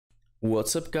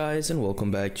What's up guys, and welcome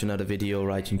back to another video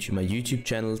right into my YouTube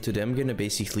channel. Today I'm gonna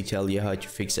basically tell you how to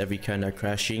fix every kind of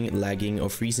crashing, lagging or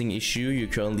freezing issue you're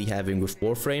currently having with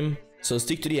Warframe. So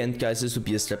stick to the end guys, this will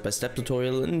be a step-by-step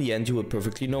tutorial, and in the end you will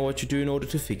perfectly know what to do in order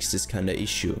to fix this kind of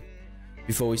issue.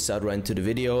 Before we start right into the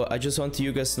video, I just want to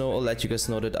let you guys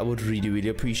know that I would really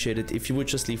appreciate it if you would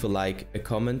just leave a like, a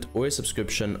comment or a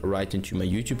subscription right into my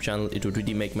YouTube channel. It would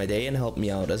really make my day and help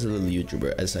me out as a little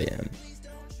YouTuber as I am.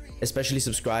 Especially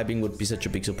subscribing would be such a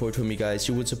big support for me guys.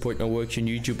 You would support my work on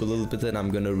YouTube a little bit, and I'm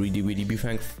gonna really be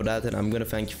thankful for that, and I'm gonna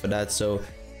thank you for that. So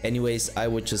anyways, I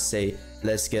would just say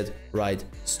let's get right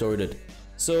started.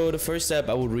 So the first step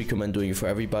I would recommend doing for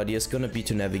everybody is gonna be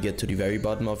to navigate to the very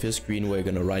bottom of your screen, where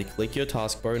you're gonna right click your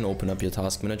taskbar and open up your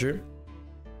task manager.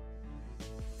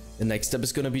 The next step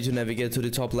is going to be to navigate to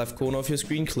the top left corner of your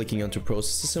screen, clicking onto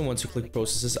processes, and once you click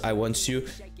processes, I want you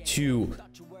to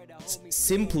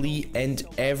simply end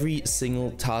every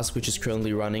single task which is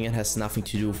currently running and has nothing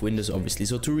to do with Windows, obviously.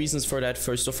 So two reasons for that.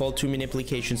 First of all, too many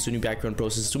applications, too many background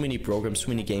processes, too many programs, too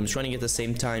many games running at the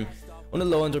same time on a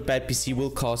low end or bad PC will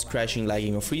cause crashing,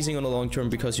 lagging or freezing on the long term,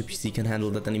 because your PC can't handle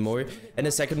that anymore. And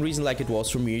the second reason, like it was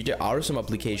for me, there are some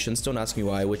applications, don't ask me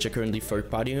why, which are currently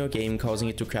third party in your game, causing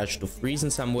it to crash, to freeze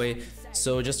in some way.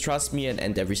 So just trust me and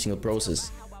end every single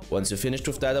process. Once you're finished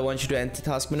with that, I want you to enter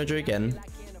task manager again,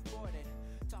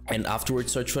 and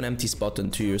afterwards search for an empty spot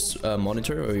onto your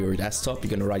monitor or your desktop.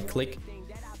 You're gonna right click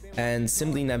and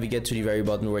simply navigate to the very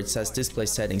bottom where it says display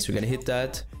settings. We're gonna hit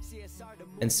that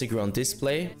and stick around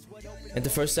display. And the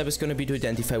first step is going to be to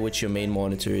identify which your main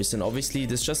monitor is, and obviously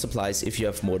this just applies if you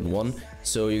have more than one.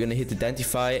 So you're going to hit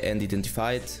identify and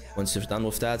identify it. Once you're done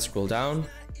with that, scroll down,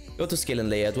 go to scale and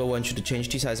layout, where I want you to change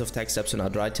the size of text tabs and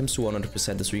other items to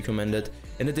 100% as recommended,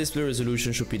 and the display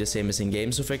resolution should be the same as in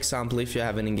game. So for example, if you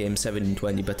have an in-game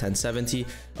 1720 by 1070,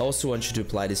 I also want you to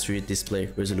apply this to your display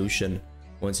resolution.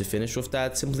 Once you're finished with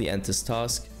that, simply end this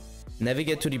task.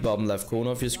 Navigate to the bottom left corner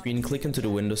of your screen, click into the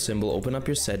Windows symbol, open up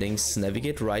your settings,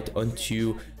 navigate right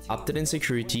onto Update and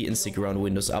Security, and stick around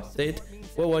Windows Update,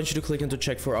 where I want you to click into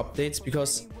check for updates,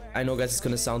 because I know guys it's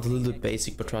gonna sound a little bit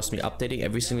basic, but trust me, updating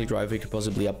every single driver you could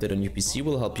possibly update on your PC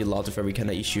will help you a lot with every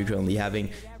kind of issue you're currently having,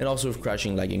 and also with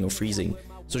crashing, lagging or freezing.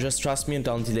 So just trust me and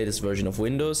download the latest version of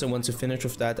Windows, and once you're finished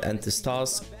with that, end this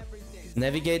task.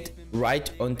 Navigate right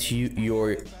onto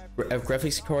your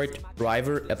graphics card,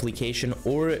 driver, application,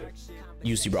 or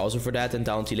use the browser for that, and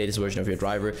download the latest version of your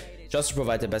driver, just to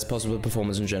provide the best possible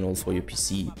performance in general for your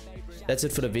PC. That's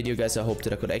it for the video guys. I hope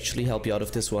that I could actually help you out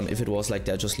of this one. If it was like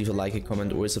that, just leave a like, a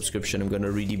comment or a subscription. I'm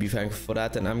gonna really be thankful for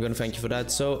that, and I'm gonna thank you for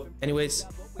that. So anyways,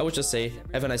 I would just say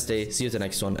have a nice day, see you at the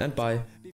next one, and bye.